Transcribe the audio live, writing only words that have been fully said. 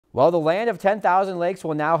Well, the land of 10,000 lakes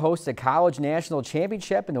will now host a college national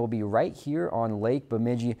championship, and it will be right here on Lake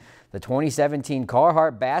Bemidji. The 2017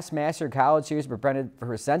 Carhartt Bassmaster College Series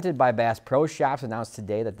presented by Bass Pro Shops announced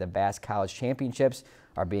today that the Bass College Championships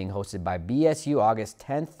are being hosted by BSU August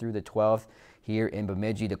 10th through the 12th here in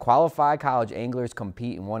Bemidji. The qualified college anglers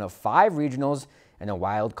compete in one of 5 regionals and a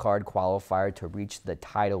wild card qualifier to reach the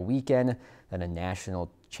title weekend. Then a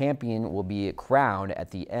national champion will be crowned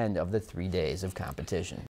at the end of the 3 days of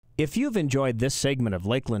competition. If you've enjoyed this segment of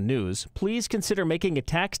Lakeland News, please consider making a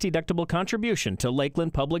tax-deductible contribution to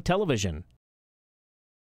Lakeland Public Television.